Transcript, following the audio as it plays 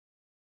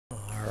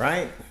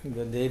Alright,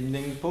 good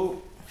evening po.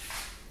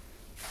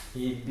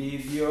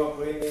 I-video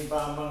ko yung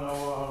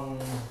pamangawang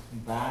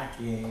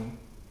backing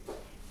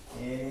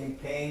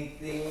and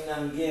painting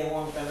ng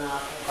gawang ka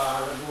na akong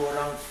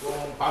karagurang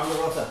kong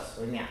pagurosas.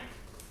 So niya.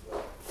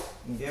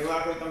 Hindi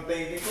ba ako itong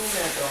painting ko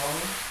neto?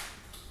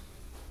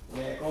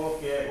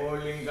 Neko, kaya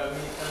uling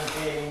gamitan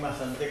kayong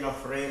masanting na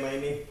frame ay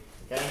ni.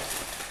 Okay?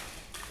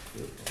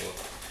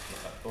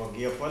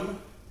 Makatogyo pa na.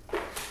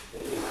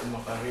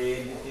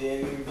 Makaready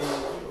kayo yung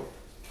video.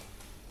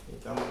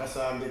 Ikaw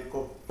makasabit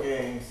ko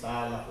keng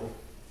sala ko.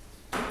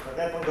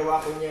 Kaya pag gawa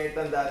ko niya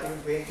itang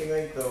dating painting ko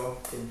ito,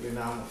 simple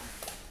na mo.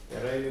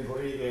 Pero yung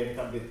guri kayo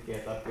kabit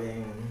kaya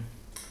taping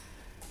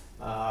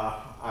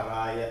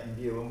Arayat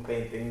view ang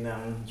painting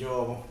ng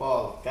Joe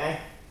Paul.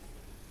 Okay?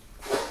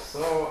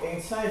 So,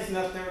 in size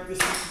na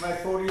 36 by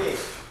 48.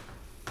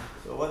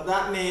 So, what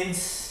that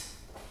means,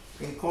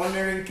 in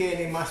cornering kayo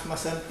ni mas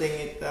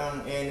masanting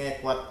itang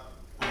enek what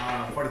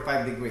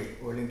 45 degree,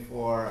 uling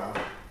for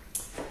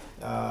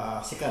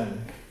second.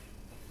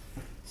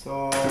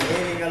 So,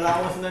 ini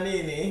allowance na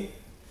nini.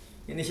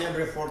 Ini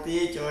siyempre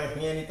 48. So,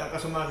 ngayon itang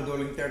kasumag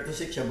duling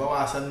 36 siya.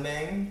 Bawasan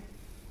ng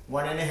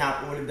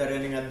 1.5 ulit na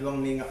rin ng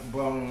adwang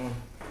buwang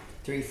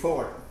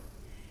 3/4.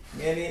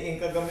 Ngayon, yung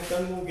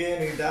kagamitan mo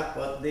ngayon,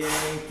 dapat din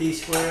yung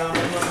T-square ang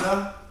mga.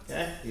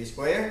 Okay?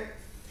 T-square.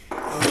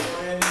 Ang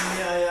ngayon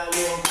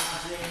niyayalo ang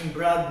kasing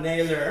brad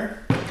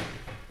nailer.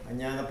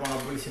 Kanya na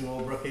pangabulis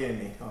yung obra kayo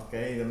eh.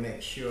 Okay? To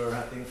make sure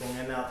natin kung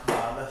enough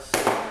balas.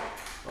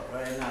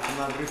 Okay, natin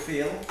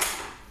mag-refill.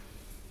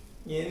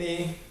 Yan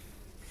eh.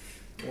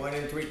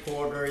 1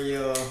 3/4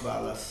 yung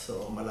balas.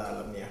 So,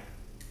 malalam niya.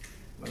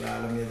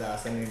 Malalam niya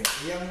dasan yun.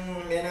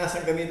 Yung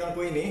nasang gamitan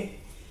ko ini.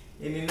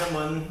 Ini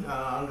naman,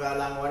 ang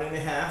galang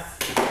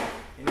 1.5.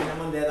 Ini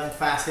naman detang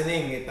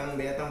fastening. Itang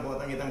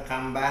botang itang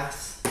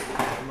canvas.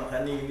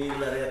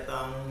 Makanilila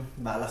itang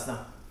balas na.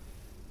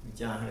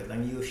 Diyan,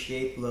 itang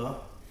U-shape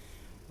lo.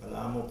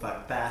 Wala mo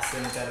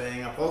pag-fasten ka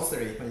rin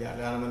upholstery.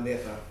 Mayala naman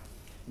dito.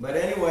 But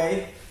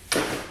anyway,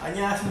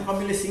 anyas mo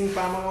kamilising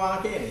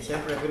pamangwakin.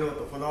 Siyempre,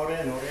 pinuto ko na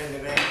rin.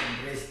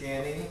 Embrace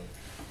canning.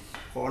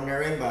 Corner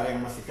rin, barang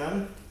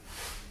masikan.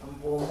 Ang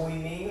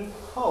pumuining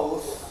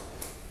hose.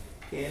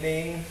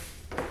 Canning.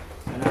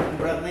 Anong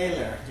brad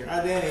nailer.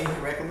 Tsaka din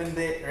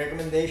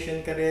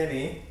recommendation ka rin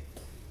eh.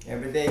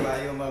 Everyday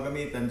ba yung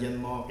magamitan, dyan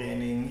mo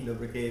canning,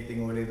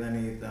 lubricating ulit na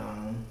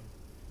nitang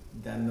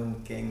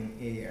Danum King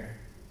Air.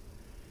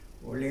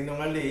 Uling nung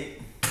ali,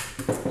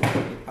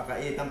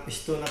 ipakaitang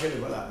piston na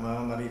kayo, wala,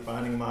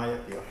 maripaning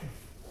mayat yun.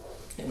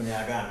 Hindi mo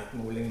niya gamit,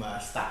 muling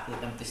ma-stack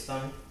itang piston.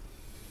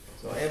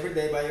 So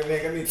everyday ba yung may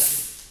gamitan,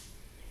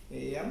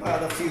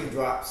 about a few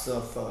drops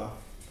of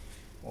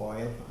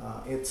oil.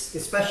 It's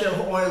special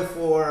oil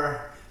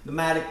for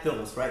pneumatic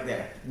tools right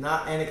there.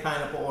 Not any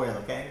kind of oil,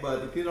 okay?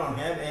 But if you don't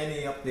have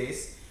any of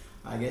this,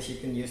 I guess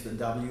you can use the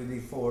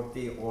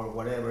WD-40 or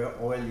whatever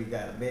oil you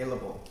got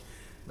available.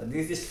 But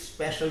this is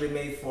specially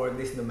made for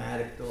these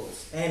pneumatic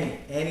tools. Any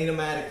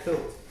pneumatic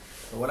tools.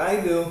 So what I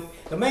do,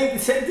 the main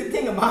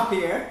thing about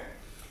here,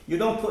 you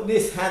don't put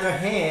this other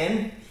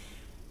hand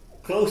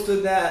close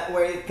to that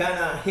where it kind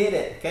of hit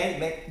it,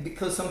 okay?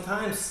 Because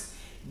sometimes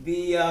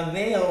the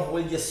nail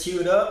will just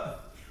shoot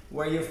up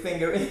where your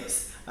finger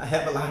is. I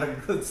have a lot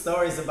of good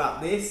stories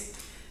about this.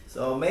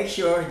 So make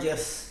sure,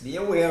 just be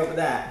aware of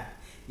that.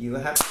 You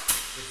have to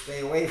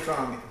stay away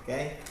from it,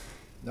 okay?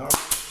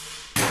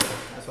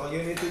 That's all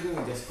you need to do.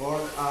 Just go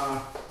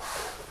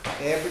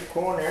every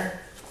corner.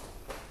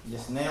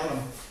 Just nail them.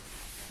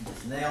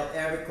 Just nail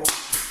every corner.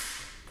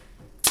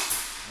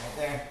 Right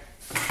there.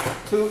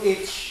 2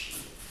 each.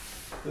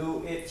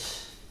 2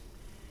 each.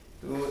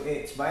 2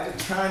 each. By the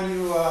time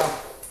you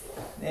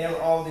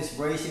nail all this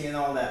bracing and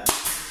all that,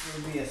 it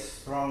will be a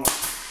strong.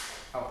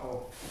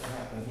 Oh, what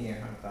happened here?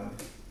 I'm coming.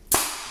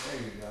 There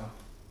you go.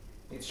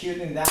 It's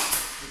shooting down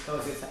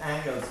because it's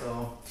angled,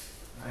 so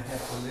I have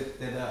to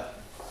lift it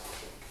up.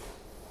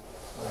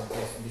 I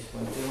guess this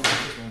one too.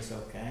 This one's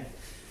okay.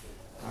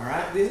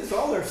 Alright, this is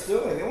all there's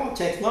to it. It won't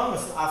take long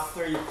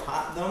after you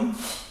cut them.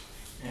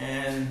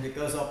 And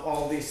because of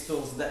all these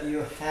tools that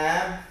you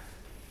have,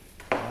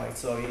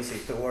 it's so easy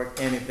to work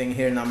anything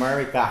here in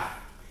America.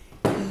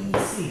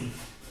 Easy.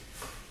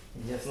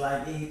 Just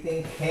like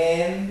eating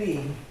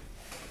candy.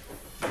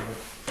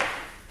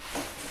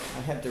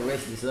 I have to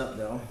raise this up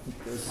though,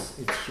 because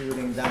it's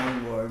shooting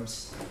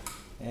downwards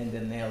and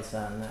the nails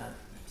are not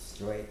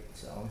straight,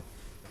 so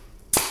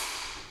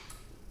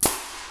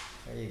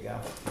there you go.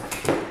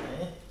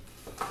 Okay.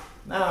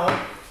 Now,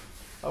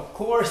 of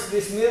course,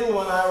 this middle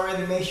one I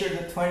already measured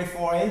the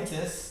 24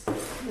 inches.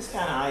 This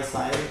kind of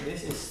eye-sighted.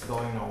 This is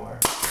going nowhere.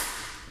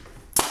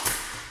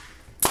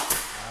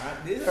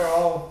 Alright, these are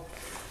all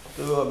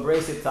to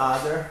brace it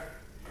together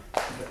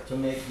to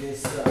make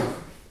this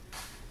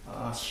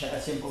a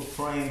simple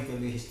frame to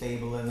be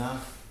stable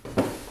enough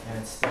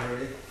and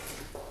sturdy.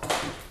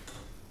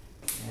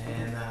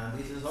 And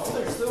this is all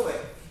there's to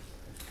it.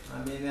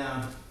 I mean,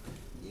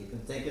 you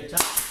can take your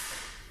time.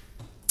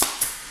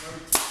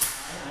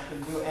 I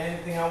can do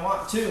anything I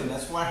want to.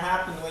 That's what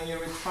happens when you're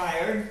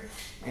retired.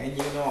 and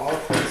you know all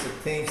kinds of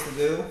things to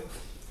do,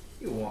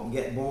 you won't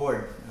get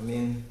bored. I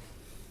mean,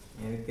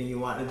 anything you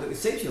want to do, it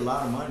saves you a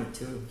lot of money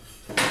too,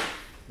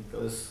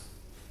 because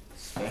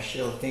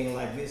special thing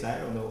like this, I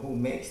don't know who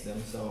makes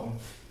them, so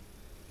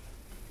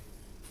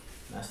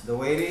that's the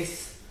way it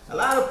is. A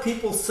lot of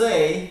people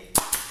say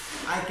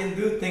I can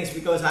do things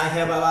because I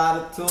have a lot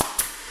of tools,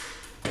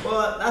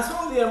 but that's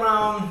only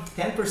around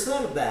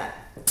 10% of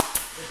that.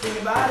 The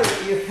thing about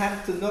it, you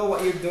have to know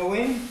what you're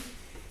doing.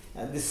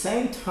 At the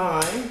same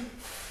time,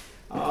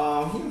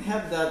 you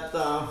have that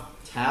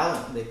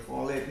talent, they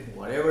call it,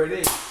 whatever it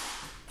is,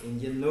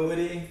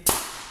 ingenuity,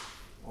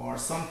 or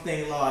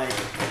something like,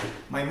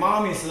 my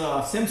mom is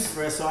a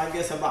seamstress, so I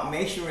guess about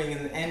measuring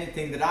and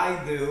anything that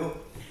I do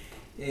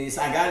is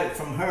I got it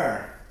from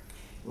her.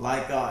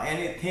 Like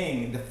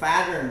anything, the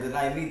pattern that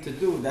I need to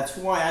do, that's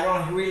why I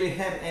don't really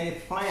have any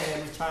plan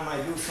every time I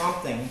do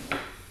something.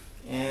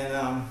 And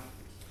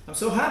I'm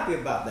so happy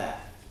about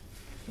that,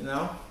 you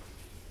know,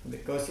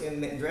 because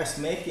in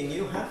dressmaking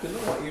you have to know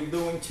what you're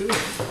doing too.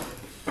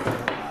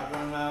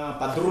 Parang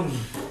padrun.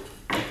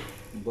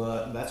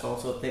 But that's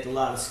also take a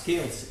lot of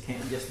skills. You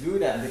can't just do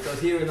that, because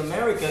here in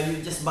America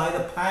you just buy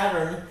the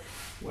pattern,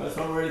 well, it's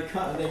already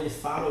cut, and then you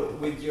follow it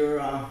with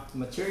your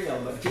material.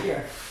 But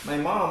here, my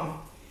mom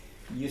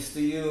used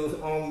to use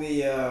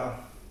only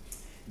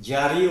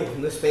Diario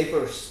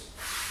newspapers.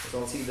 That's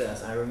all she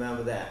does. I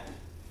remember that.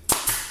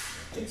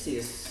 I think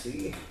she's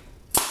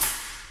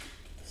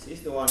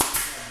the one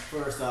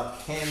first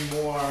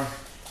Kenmore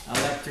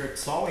electric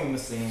sewing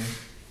machine,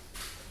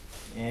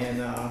 and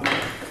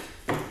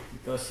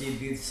because she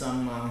did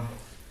some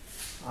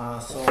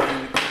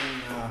sewing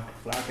in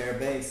Clark Air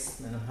Base,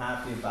 and I'm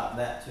happy about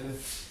that too,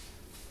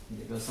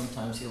 because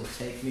sometimes he'll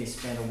take me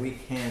spend a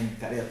weekend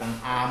karitang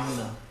amo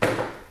na.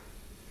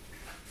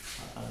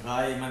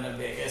 Patangay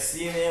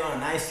manabekasine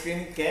on ice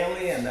cream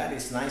Kelly, and that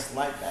is nice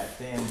like that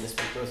then, just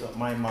because of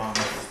my mom's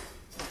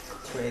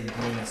trade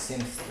being a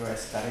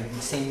seamstress,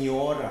 karitang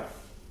senyora.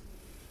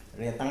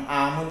 Karitang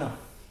amo na.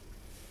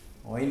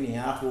 Oy,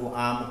 niya ako,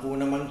 amo ko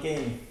naman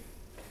kayo.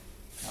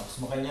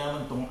 Tapos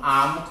makanyaman tong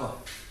amo ko.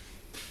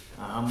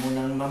 Amo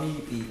ng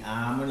mamiti,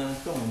 amo ng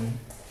tong,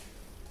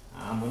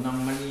 amo ng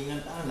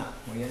malingat anak.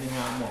 O yan yung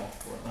amo,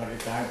 ang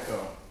retard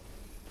ko.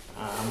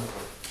 Amo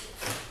ko.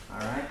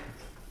 Alright?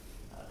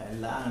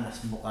 Kailangan,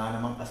 nas mukha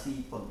naman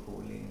kasi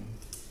pagpuling.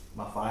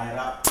 Ma-fire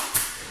up.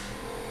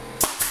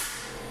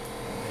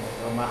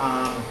 Ito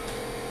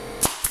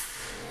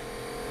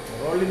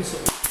rolling so.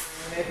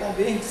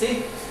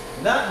 See?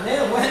 That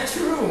nail went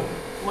through.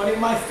 One of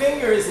my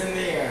fingers in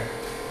there.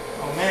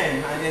 Oh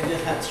man, I didn't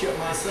just have to shoot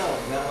myself.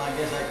 Well, I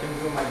guess I can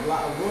do my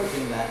lot of work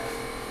in that.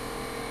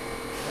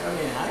 I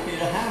mean, I need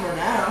a hammer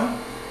now.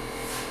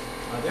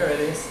 Oh, there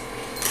it is.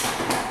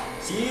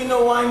 See, you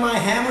know why my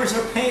hammers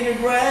are painted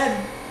red?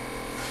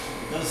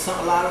 Because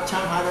a lot of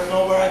times I don't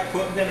know where I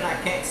put them and I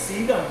can't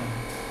see them.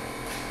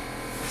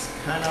 It's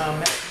kind of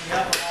messing me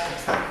up a lot of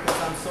times because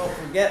I'm so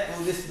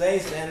forgetful these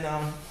days, and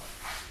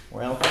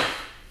well,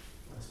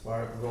 that's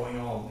part of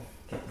growing old.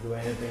 Can't do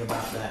anything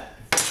about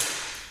that.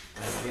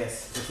 I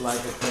guess just like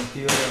a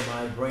computer,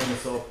 my brain is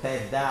so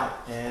pegged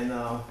out, and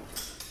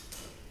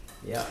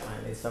yeah,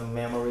 I need some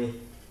memory.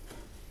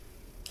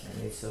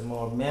 I need some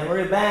more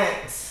memory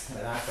banks,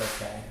 but that's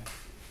okay.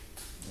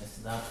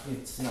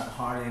 It's not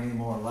hard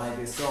anymore. Life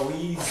is so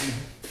easy,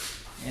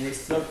 and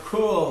it's so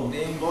cool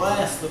being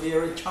blessed to be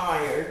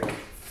retired.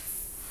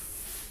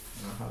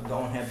 I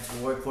don't have to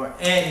work for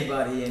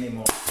anybody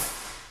anymore,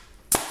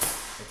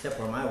 except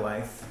for my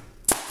wife.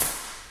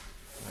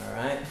 All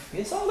right,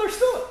 it's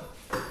understood.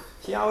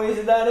 See how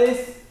easy that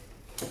is?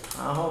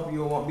 I hope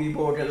you won't be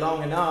bored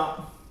long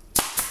enough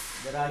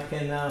that I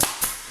can,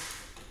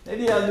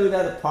 maybe I'll do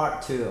that a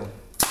part 2.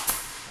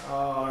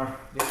 Or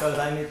because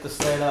I need to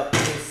set up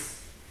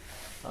this,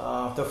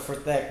 to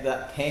protect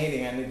that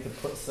painting, I need to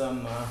put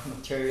some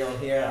material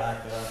here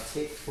like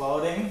thick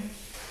clothing.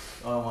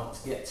 So I want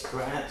to get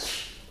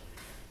scratched.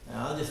 And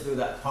I'll just do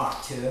that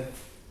part 2.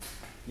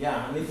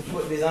 Yeah, I need to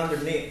put this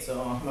underneath,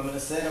 so I'm going to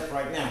set up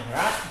right now,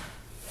 right?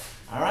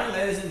 Alright,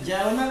 ladies and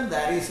gentlemen,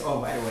 that is,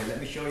 oh, by the way, let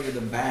me show you the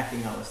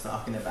backing I was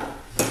talking about.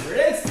 Here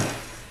it is.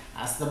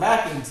 That's the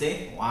backing,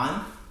 see?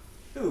 1,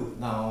 2,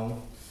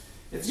 no.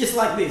 It's just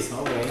like this,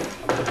 okay.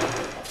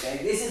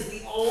 Okay, this is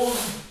the old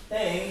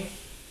thing.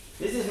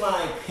 This is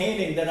my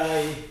painting that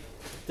I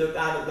took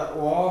out of that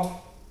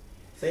wall.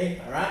 See,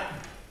 alright?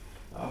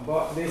 I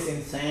bought this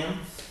in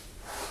Sam's.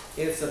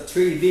 It's a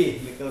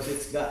 3D because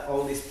it's got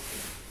all this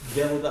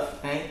build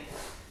up paint.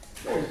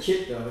 Very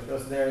cheap though,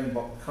 because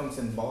comes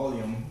in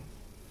volume.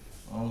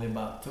 Only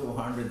about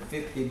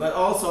 250, but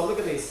also look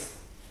at this.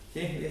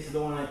 See, this is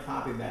the one I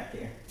copied back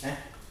here. Eh?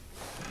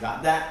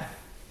 Got that?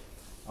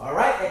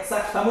 Alright,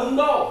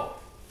 exactamundo!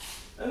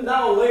 And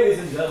now, ladies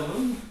and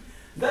gentlemen,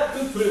 that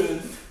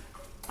concludes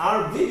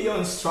our video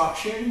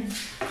instruction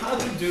how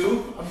to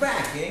do a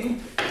backing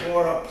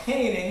for a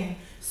painting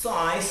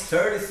size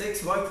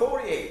 36 by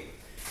 48.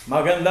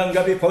 Magandang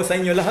gabi po sa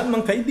inyo lahat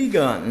mga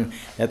kaibigan.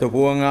 Ito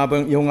po ang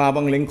yung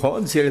abang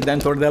lingkod, si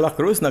Redentor de la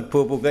Cruz,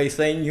 nagpupugay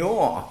sa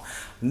inyo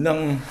ng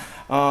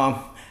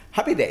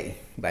happy day.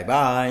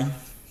 Bye-bye.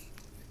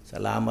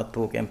 Salamat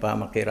po kayong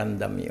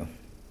pamakirandam niyo.